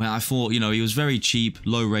save, where I thought, you know, he was very cheap,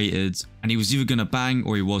 low rated, and he was either going to bang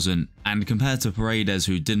or he wasn't. And compared to Paredes,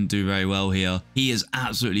 who didn't do very well here, he has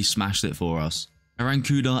absolutely smashed it for us.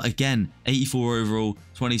 Arancuda, again, 84 overall,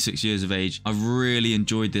 26 years of age. I've really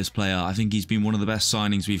enjoyed this player. I think he's been one of the best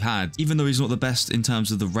signings we've had. Even though he's not the best in terms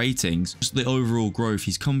of the ratings, just the overall growth.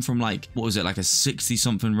 He's come from like, what was it, like a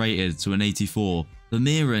 60-something rated to an 84.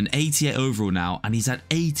 Vermeeren, 88 overall now, and he's had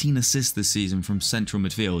 18 assists this season from central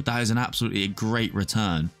midfield. That is an absolutely great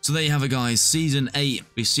return. So there you have it, guys. Season 8,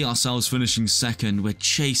 we see ourselves finishing second. We're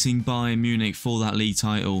chasing Bayern Munich for that league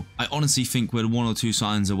title. I honestly think we're 1 or 2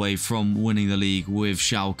 signs away from winning the league with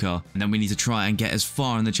Schalke, and then we need to try and get as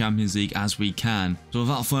far in the Champions League as we can. So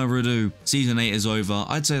without further ado, Season 8 is over.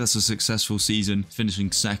 I'd say that's a successful season,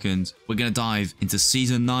 finishing second. We're going to dive into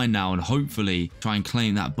Season 9 now and hopefully try and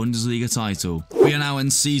claim that Bundesliga title. We are now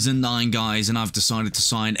in Season 9, guys, and I've decided to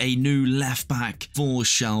sign a new left back for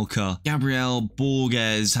Schalke. Gabriel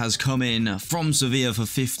Borges has come in from Sevilla for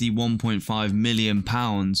 £51.5 million.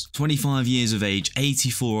 25 years of age,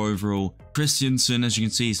 84 overall. Christiansen, as you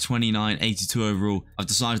can see, is 29, 82 overall. I've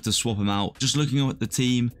decided to swap him out. Just looking at the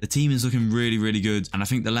team is looking really good. And I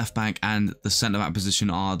think the left back and the centre back position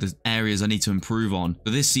are the areas I need to improve on.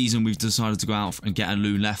 So this season, we've decided to go out and get a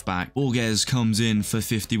new left back. Borges comes in for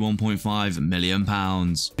 £51.5 million.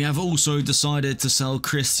 We have also decided to sell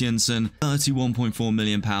Christiansen, £31.4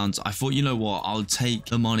 million. I thought, you know what, I'll take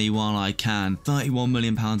the money while I can. £31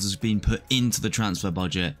 million has been put into the transfer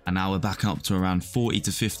budget. And now we're back up to around 40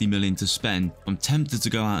 to 50 million to spend. I'm tempted to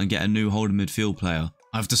go out and get a new holding midfield player.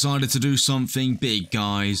 I've decided to do something big,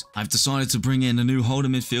 guys. I've decided to bring in a new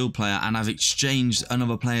holding midfield player and I've exchanged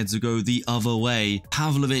another player to go the other way.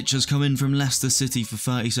 Pavlovic has come in from Leicester City for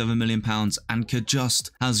 £37 million and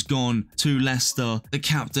Kajust has gone to Leicester. The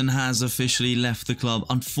captain has officially left the club.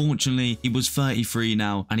 Unfortunately, he was 33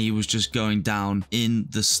 now and he was just going down in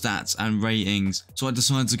the stats and ratings. So I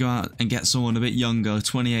decided to go out and get someone a bit younger,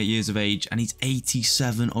 28 years of age, and he's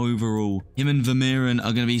 87 overall. Him and Vermeeren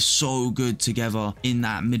are going to be so good together in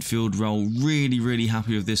that midfield role. Really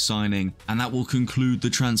happy with this signing, and that will conclude the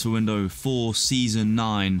transfer window for Season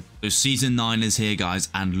 9. So Season 9 is here, guys,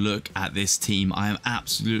 and look at this team. I am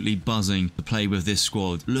absolutely buzzing to play with this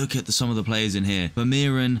squad. Look at some of the players in here.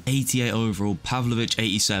 Vermeeren, 88 overall. Pavlovic,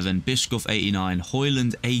 87. Bischoff, 89.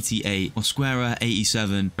 Højlund, 88. Mosquera,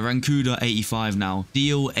 87. Arancuda, 85 now.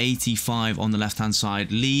 Deal, 85 on the left-hand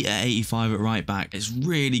side. Lee at 85 at right back. It's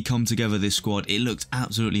really come together, this squad. It looked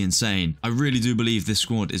absolutely insane. I really do believe this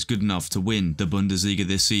squad is good enough to win the Bundesliga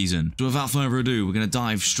this season. So without further ado, we're going to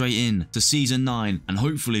dive straight in to Season 9, and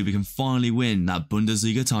hopefully we can finally win that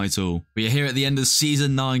Bundesliga title. We are here at the end of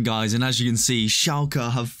Season 9, guys, and as you can see,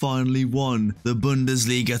 Schalke have finally won the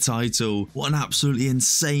Bundesliga title. What an absolutely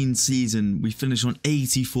insane season. We finished on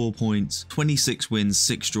 84 points, 26 wins,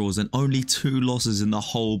 6 draws, and only 2 losses in the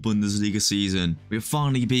whole Bundesliga season. We have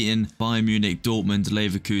finally beaten Bayern Munich, Dortmund,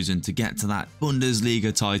 Leverkusen to get to that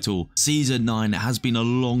Bundesliga title. Season 9, it has been a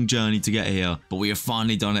long journey to get here, but we have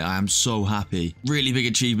finally done it. I am so happy. Really big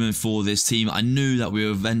achievement for this team. I knew that we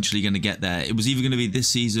were eventually eventually going to get there. It was either going to be this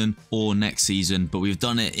season or next season, but we've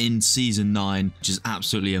done it in season 9, which is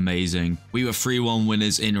absolutely amazing. We were 3-1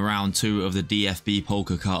 winners in round 2 of the DFB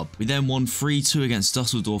Polka Cup. We then won 3-2 against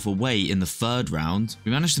Dusseldorf away in the 3rd round. We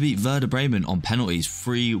managed to beat Werder Bremen on penalties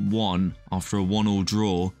 3-1 after a 1-1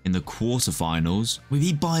 draw in the quarterfinals. We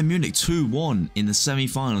beat Bayern Munich 2-1 in the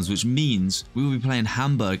semi-finals, which means we will be playing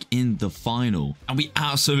Hamburg in the final. And we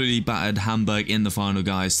absolutely battered Hamburg in the final,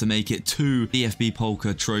 guys, to make it 2 DFB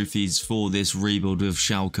Polka trophies for this rebuild of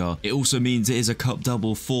Schalke. It also means it is a cup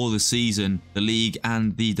double for the season, the league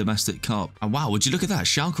and the domestic cup. And wow, would you look at that?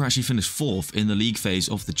 Schalke actually finished 4th in the league phase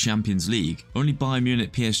of the Champions League. Only Bayern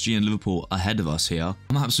Munich, PSG and Liverpool ahead of us here.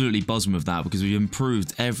 I'm absolutely buzzing with that because we've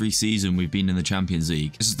improved every season we've been in the Champions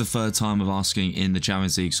League. This is the 3rd time of asking in the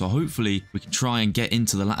Champions League, so hopefully we can try and get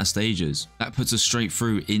into the latter stages. That puts us straight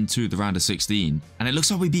through into the round of 16. And it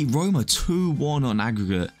looks like we beat Roma 2-1 on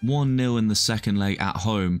aggregate, 1-0 in the second leg at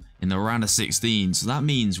home in the round of 16, so that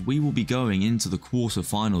means we will be going into the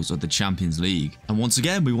quarterfinals of the Champions League. And once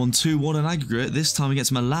again, we won 2-1 on aggregate, this time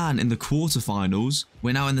against Milan in the quarterfinals.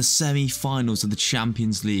 We're now in the semi-finals of the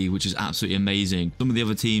Champions League, which is absolutely amazing. Some of the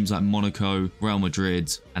other teams like Monaco, Real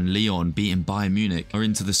Madrid and Lyon beating Bayern Munich are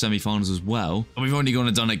into the semi-finals as well. And we've only gone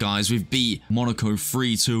and done it, guys. We've beat Monaco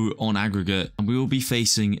 3-2 on aggregate, and we will be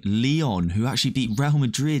facing Lyon, who actually beat Real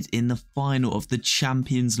Madrid in the final of the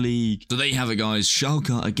Champions League. So there you have it, guys.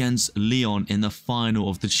 Schalke against Lyon in the final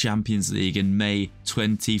of the Champions League in May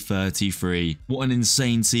 2033. What an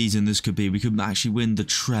insane season this could be. We could actually win the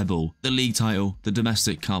treble, the league title, the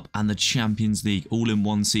domestic cup and the Champions League all in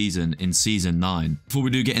one season in season 9. Before we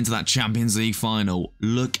do get into that Champions League final,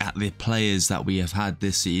 look at the players that we have had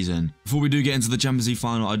this season. Before we do get into the Champions League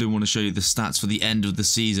final, I do want to show you the stats for the end of the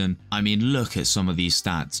season. I mean, look at some of these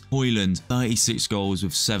stats. Højlund, 36 goals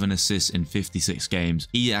with 7 assists in 56 games.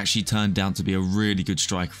 He actually turned out to be a really good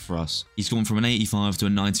striker for us. He's gone from an 85 to a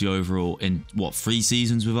 90 overall in, what, 3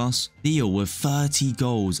 seasons with us? Deal with 30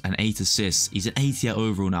 goals and 8 assists. He's an 88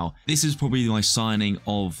 overall now. This is probably my signing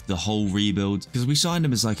of the whole rebuild, because we signed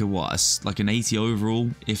him as like a what, like an 80 overall,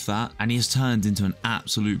 if that, and he has turned into an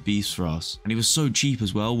absolute beast for us. And he was so cheap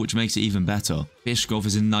as well, which makes it even better. Bischkov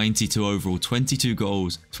is in 92 overall, 22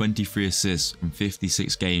 goals, 23 assists from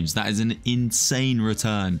 56 games. That is an insane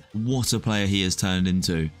return. What a player he has turned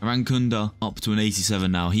into. Rankunda up to an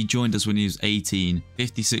 87 now. He joined us when he was 18,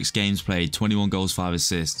 56 games played, 21 goals, 5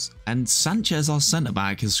 assists. And Sanchez, our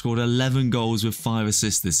centre-back, has scored 11 goals with 5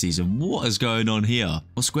 assists this season. What is going on here?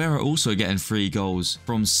 Mosquera also getting 3 goals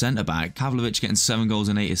from centre-back. Pavlovic getting 7 goals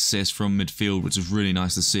and 8 assists from midfield, which is really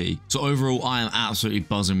nice to see. So overall, I am absolutely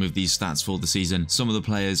buzzing with these stats for the season. Some of the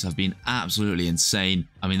players have been absolutely insane.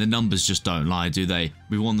 I mean, the numbers just don't lie, do they?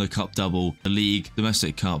 We won the cup double, the league,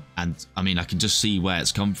 domestic cup, and I mean, I can just see where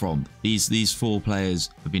it's come from. These 4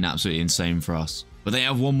 players have been absolutely insane for us. But they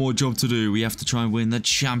have one more job to do. We have to try and win the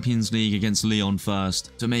Champions League against Lyon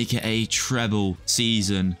first to make it a treble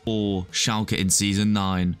season for Schalke in season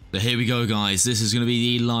 9. So here we go, guys. This is going to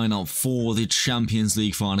be the lineup for the Champions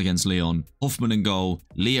League final against Lyon. Hoffman in goal,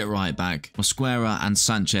 Lee at right back, Mosquera and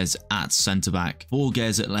Sanchez at centre back,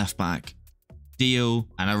 Borges at left back, Deal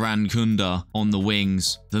and Arankunda on the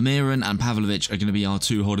wings. Vermeeren and Pavlovic are going to be our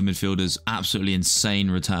 2 holding midfielders. Absolutely insane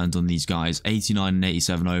returns on these guys. 89 and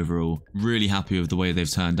 87 overall. Really happy with the way they've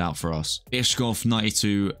turned out for us. Bischkov,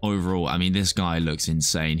 92 overall. I mean, this guy looks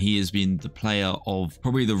insane. He has been the player of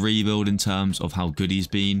probably the rebuild in terms of how good he's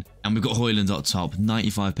been. And we've got Højlund up top.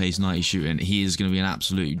 95 pace, 90 shooting. He is going to be an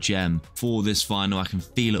absolute gem for this final. I can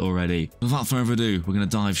feel it already. Without further ado, we're going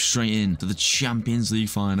to dive straight into the Champions League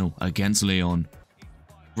final against Lyon.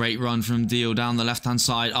 Great run from Deal down the left-hand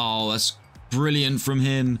side. Oh, that's brilliant from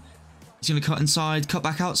him. He's going to cut inside, cut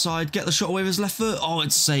back outside, get the shot away with his left foot. Oh,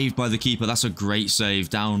 it's saved by the keeper. That's a great save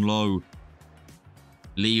down low.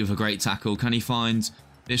 Lee with a great tackle. Can he find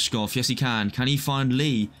Bischkov? Yes, he can. Can he find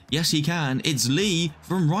Lee? Yes, he can. It's Lee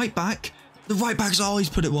from right back. The right back's, oh, he's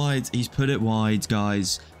put it wide. He's put it wide,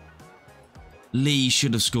 guys. Lee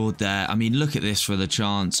should have scored there. I mean, look at this for the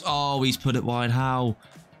chance. Oh, he's put it wide. How?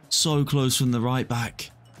 So close from the right back.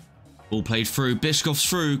 Ball played through. Bischkop's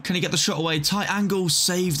through. Can he get the shot away? Tight angle.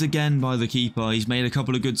 Saved again by the keeper. He's made a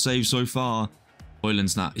couple of good saves so far.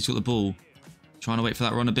 Højlund's snap. He's got the ball. Trying to wait for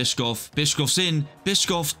that run of Bischkov. Bischkop's in.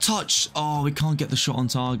 Bischkov touch. Oh, we can't get the shot on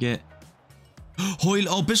target. Højlund.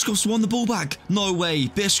 Oh, Bischkop's won the ball back. No way.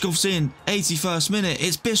 Bischkop's in. 81st minute.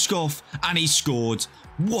 It's Bischkov. And he scored.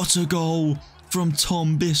 What a goal from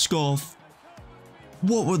Tom Bischkov.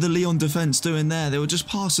 What were the Lyon defence doing there? They were just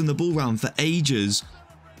passing the ball around for ages.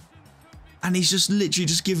 And he's just literally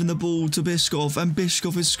just given the ball to Bischkov. And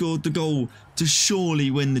Bischkov has scored the goal to surely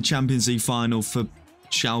win the Champions League final for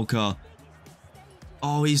Schalke.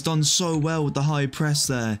 Oh, he's done so well with the high press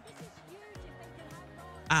there.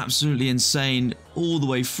 Absolutely insane. All the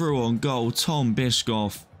way through on goal. Tom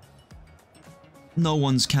Bischoff. No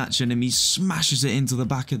one's catching him. He smashes it into the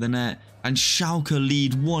back of the net. And Schalke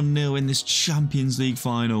lead 1-0 in this Champions League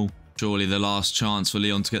final. Surely the last chance for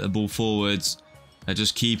Lyon to get the ball forwards. They're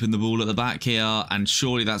just keeping the ball at the back here. And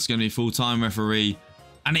surely that's going to be full-time referee.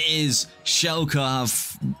 And it is. Schalke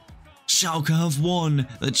have won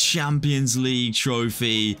the Champions League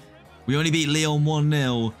trophy. We only beat Lyon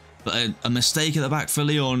 1-0. But a mistake at the back for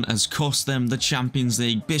Lyon has cost them the Champions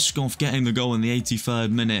League. Bischoff getting the goal in the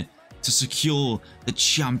 83rd minute to secure the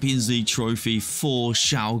Champions League trophy for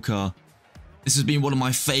Schalke. This has been one of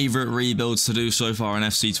my favourite rebuilds to do so far in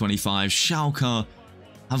FC25. Schalke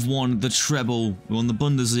have won the treble, won the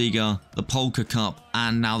Bundesliga, the Polka Cup,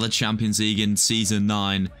 and now the Champions League in Season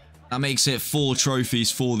 9. That makes it 4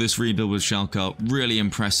 trophies for this rebuild with Schalke. Really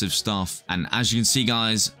impressive stuff. And as you can see,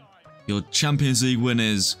 guys, your Champions League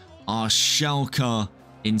winners are Schalke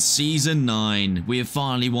in Season 9. We have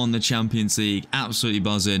finally won the Champions League. Absolutely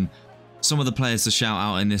buzzing. Some of the players to shout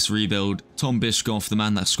out in this rebuild. Tom Bischoff, the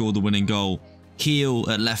man that scored the winning goal. Kiel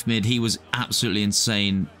at left mid. He was absolutely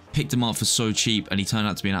insane. Picked him up for so cheap and he turned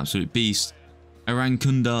out to be an absolute beast. Aran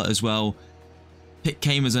Kunda as well.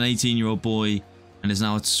 Came as an 18-year-old boy and is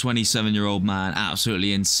now a 27-year-old man.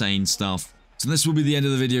 Absolutely insane stuff. So this will be the end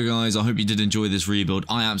of the video, guys. I hope you did enjoy this rebuild.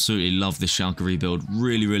 I absolutely love this Schalke rebuild.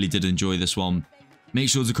 Really did enjoy this one. Make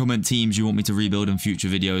sure to comment teams you want me to rebuild in future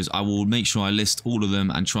videos. I will make sure I list all of them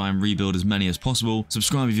and try and rebuild as many as possible.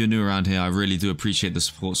 Subscribe if you're new around here. I really do appreciate the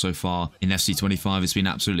support so far in FC25. It's been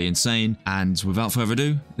absolutely insane. And without further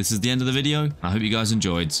ado, this is the end of the video. I hope you guys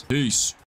enjoyed. Peace.